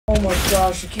my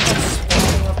gosh, you keep on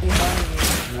spawning up behind me.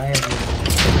 And I have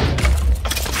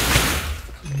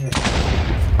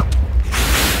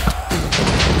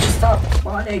Just stop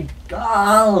spawning!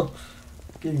 Oh!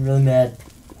 Getting really mad.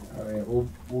 Alright,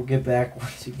 we'll get back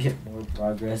once we get more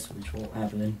progress, which won't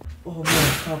happen. Oh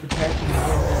man, stop attacking me.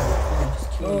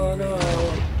 Oh no.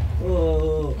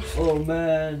 Oh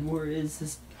man, where is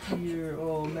this Peter?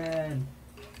 Oh man.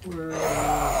 Where is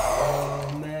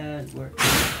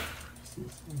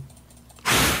this thing?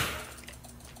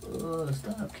 Oh,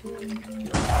 stop killing me.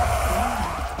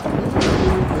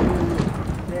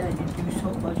 Man, you do so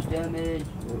much damage.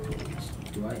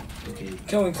 Do I? Okay.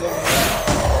 Killing someone.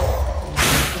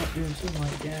 Stop doing so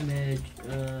much damage.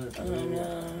 Oh no.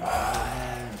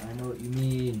 Man, I know what you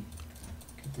mean.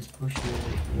 Get this push it.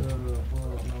 No.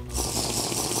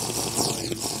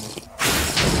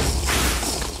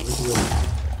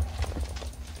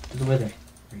 Where's the wither?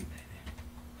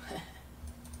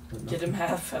 Get him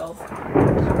half health.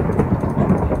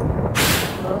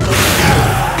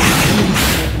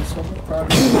 So much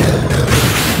progress.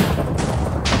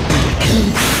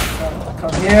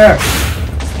 Come here!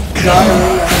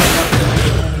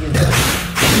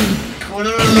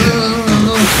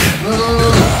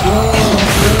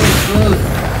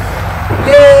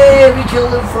 Yay! We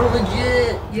killed him for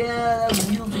legit! Yeah, that was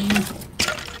guilty.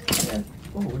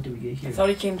 Oh, what did we get here? I thought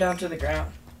he came down to the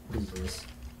ground. What is this?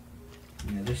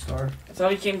 Another star? I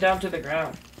thought he came down to the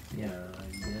ground. Yeah, I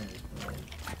guess, but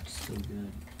it's still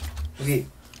good. Okay.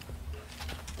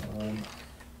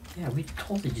 Yeah, we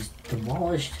totally just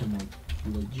demolished him, like,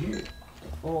 legit.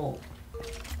 Oh.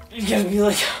 You gotta be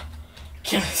like,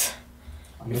 yes.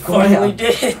 I'm recording. Finally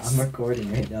did it. I'm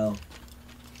recording right now.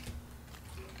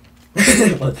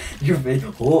 What? Your face?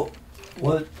 Oh,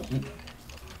 what?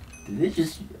 Did it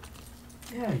just?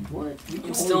 Yeah, what?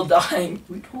 I'm still dying.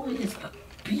 We totally just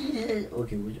beat it.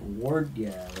 Okay, which award?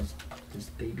 Yeah, let's put this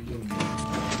baby in here.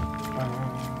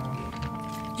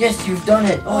 Yes, you've done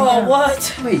it. Oh, yeah.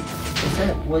 what? Wait,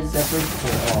 what is that bridge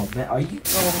for? Oh man, are you?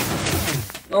 Oh,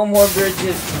 no more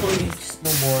bridges, please.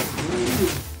 no more.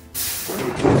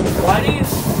 Why do you?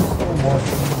 No more.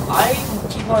 I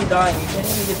keep on dying. You can't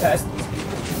even get past these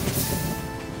people.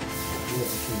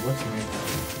 Okay, what's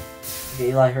next? Okay,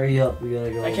 Eli, hurry up. We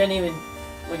gotta go. I can't even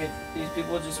look at these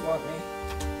people. Just want me.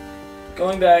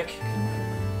 Going back.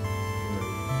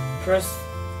 Press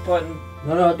button.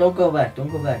 No, don't go back. Don't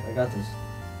go back. I got this.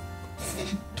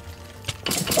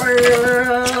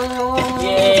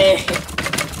 Yay!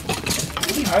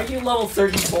 How are you level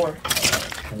 34? I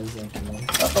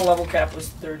thought the level cap was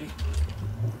 30.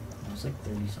 It's like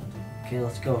 30 something. Okay,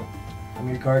 let's go. I'm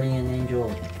your guardian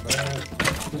angel.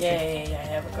 Yay, I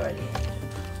have a guardian.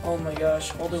 Oh my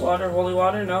gosh. Holy water, holy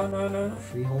water. No.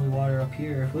 Free holy water up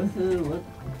here. Woohoo, what?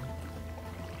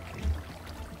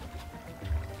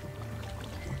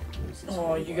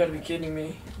 Oh, you gotta be kidding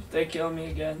me. They kill me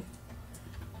again.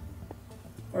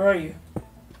 Where are you?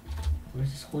 Where's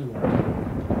this holy water?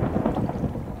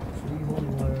 Free holy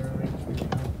water right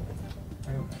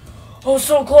here. Oh,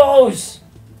 so close!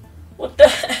 What the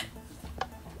heck?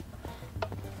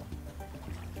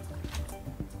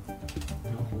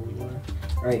 No holy water.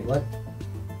 Alright, what?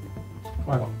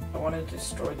 Come on. I want to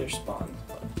destroy their spawns,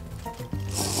 but...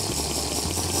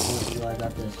 I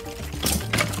got this.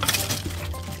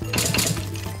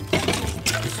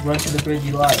 Just run to the bridge,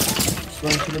 Eli. Just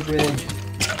run to the bridge.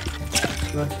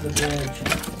 Just run to the bridge.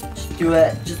 Just do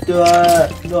it. Just do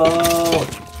it. No.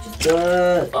 Just do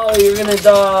it. Oh, you're gonna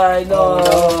die. No.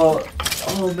 Oh, no.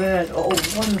 Oh man. Oh,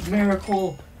 what a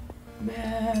miracle.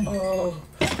 Man. Oh,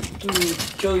 dude,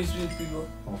 kill these people.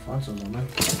 Oh, Alfonso's on there.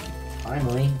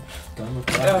 Finally. Done with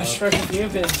that. Gosh, where have you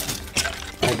been?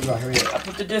 Alright, Eli, hurry up. I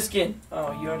put the disc in.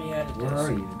 Oh, you already had a disc. Where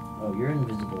are you? Oh, you're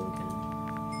invisible again.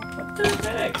 What the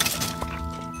heck?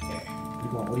 Here.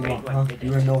 What do you want? Huh?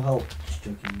 You were no help. Just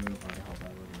joking. You were about to help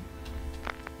out with him.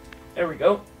 There we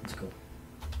go. Let's go.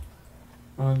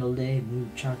 Andale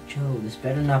muchacho. This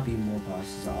better not be more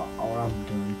bosses, or I'm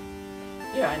done.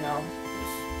 Yeah, I know.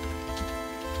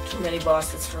 Too many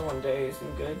bosses for one day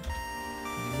isn't good.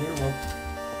 There won't.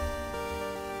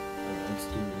 Alright, let's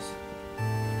do this.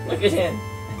 Look at him. I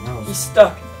know. He's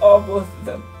stuck. All both of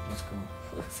them. Let's go.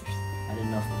 Losers. I did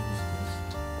enough of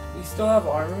this You still have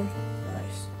armor?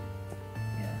 Nice.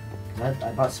 place. Yeah.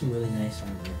 I bought some really nice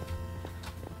armor.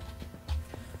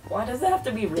 Why does it have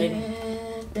to be red?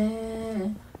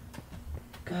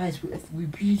 Guys, we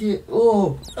beat it.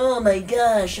 Oh. Oh my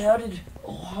gosh! How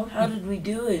did we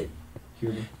do it?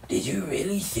 Here. Did you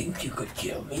really think you could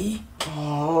kill me?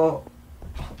 Oh.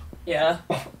 Yeah.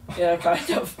 Yeah,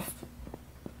 kind of.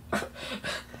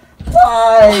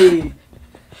 Why?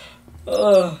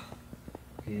 Ugh.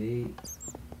 Okay.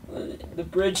 The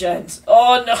bridge ends.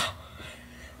 Oh no!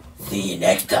 See you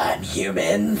next time,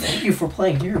 humans. Thank you for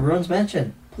playing Herobrine's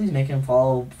Mansion. Please make him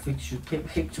follow picture on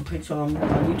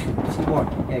YouTube. See more.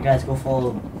 Yeah, guys, go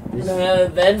follow this.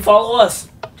 Then follow us.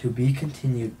 To be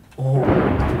continued. Oh.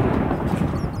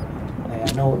 Hey,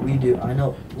 I know what we do. I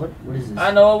know what is this?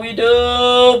 I know what we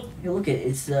do. Hey, look it.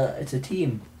 It's a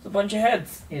team. It's a bunch of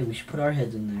heads. Hey, we should put our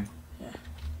heads in there. Yeah.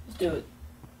 Let's do it.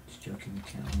 Just joking. We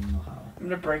can't. I don't know how. I'm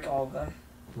gonna break all of them.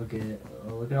 Look at it.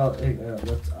 Look at all.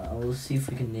 Let's see if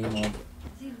we can name all.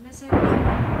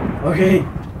 Okay.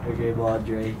 Okay,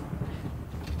 Padre.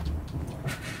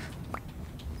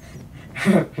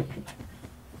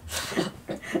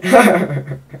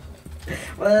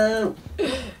 Well.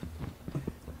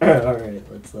 Alright,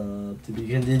 let's to be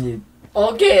continued.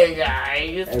 Okay,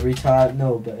 guys. Every time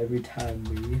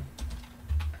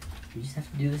we just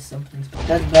have to do this something special.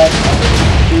 That's bad.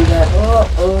 Do that.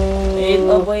 Oh. Hey,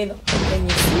 wait. Can you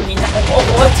see me now? Oh,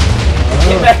 what?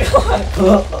 Get back alive.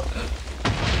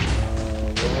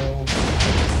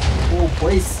 Cool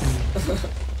place.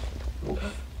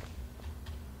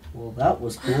 Well, that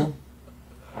was cool.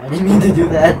 I didn't mean to do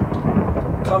that.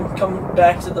 Come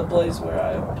back to the place where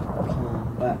I am.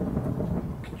 Come back.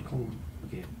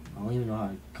 Okay, I don't even know how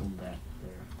to come back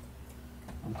there.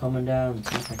 I'm coming down.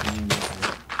 See if I can do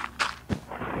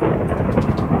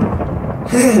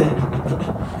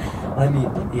let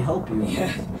me help you.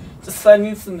 Yeah, just I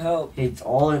need some help. Hey, it's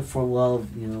all in for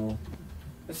love, you know.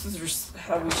 This is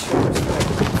how we show respect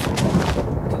to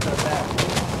the map.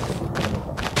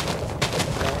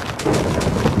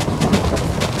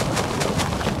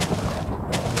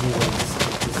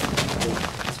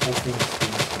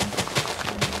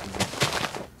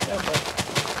 Yeah, but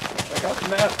check out the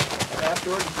map and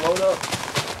afterwards blow it up.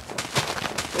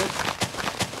 Good.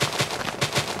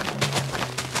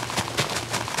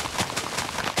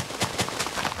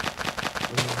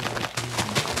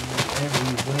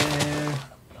 Everywhere.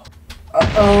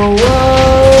 Uh-oh,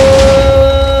 whoa!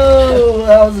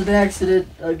 That was an accident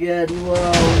again,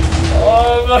 whoa.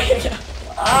 Oh my god.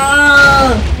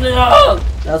 Ah! No!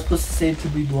 That was supposed to say to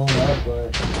be blown up,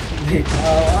 but... Wait,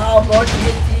 oh,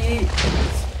 Marky!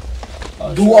 I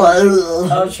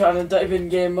was trying to type in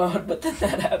game mode, but then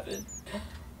that happened.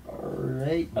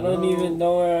 Alright. I don't even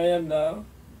know where I am now.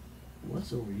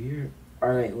 What's over here?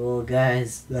 Alright, well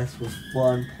guys, that was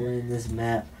fun playing this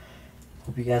map.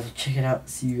 Hope you guys will check it out.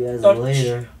 See you guys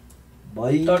later.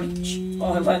 Bye. Oh,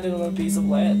 I landed on a piece of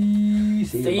land.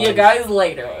 See you guys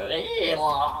later.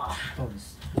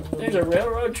 There's a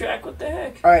railroad track, what the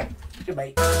heck? Alright,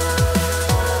 goodbye.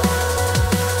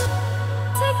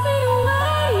 Take me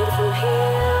away from here.